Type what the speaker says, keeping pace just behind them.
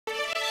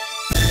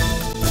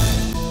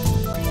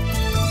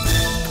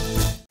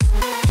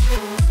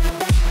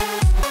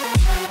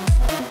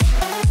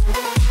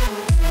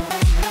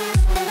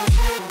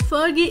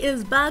Fergie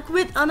is back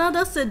with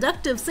another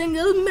seductive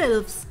single,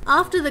 MILFs.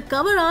 After the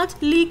cover art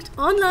leaked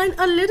online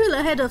a little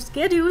ahead of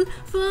schedule,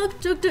 Ferg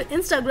took to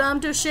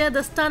Instagram to share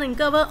the stunning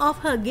cover of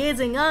her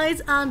gazing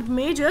eyes and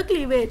major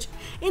cleavage.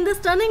 In the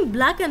stunning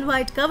black and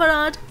white cover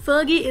art,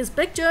 Fergie is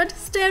pictured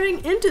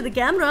staring into the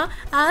camera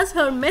as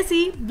her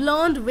messy,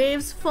 blonde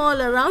waves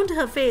fall around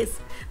her face.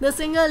 The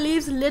singer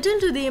leaves little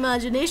to the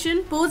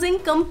imagination, posing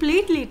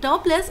completely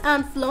topless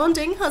and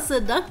flaunting her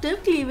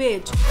seductive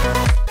cleavage.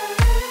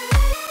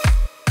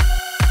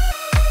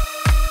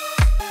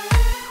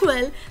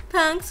 Well,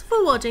 thanks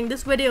for watching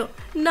this video.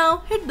 Now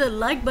hit the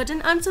like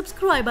button and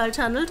subscribe our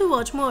channel to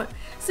watch more.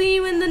 See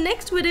you in the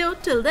next video.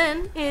 Till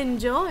then,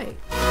 enjoy.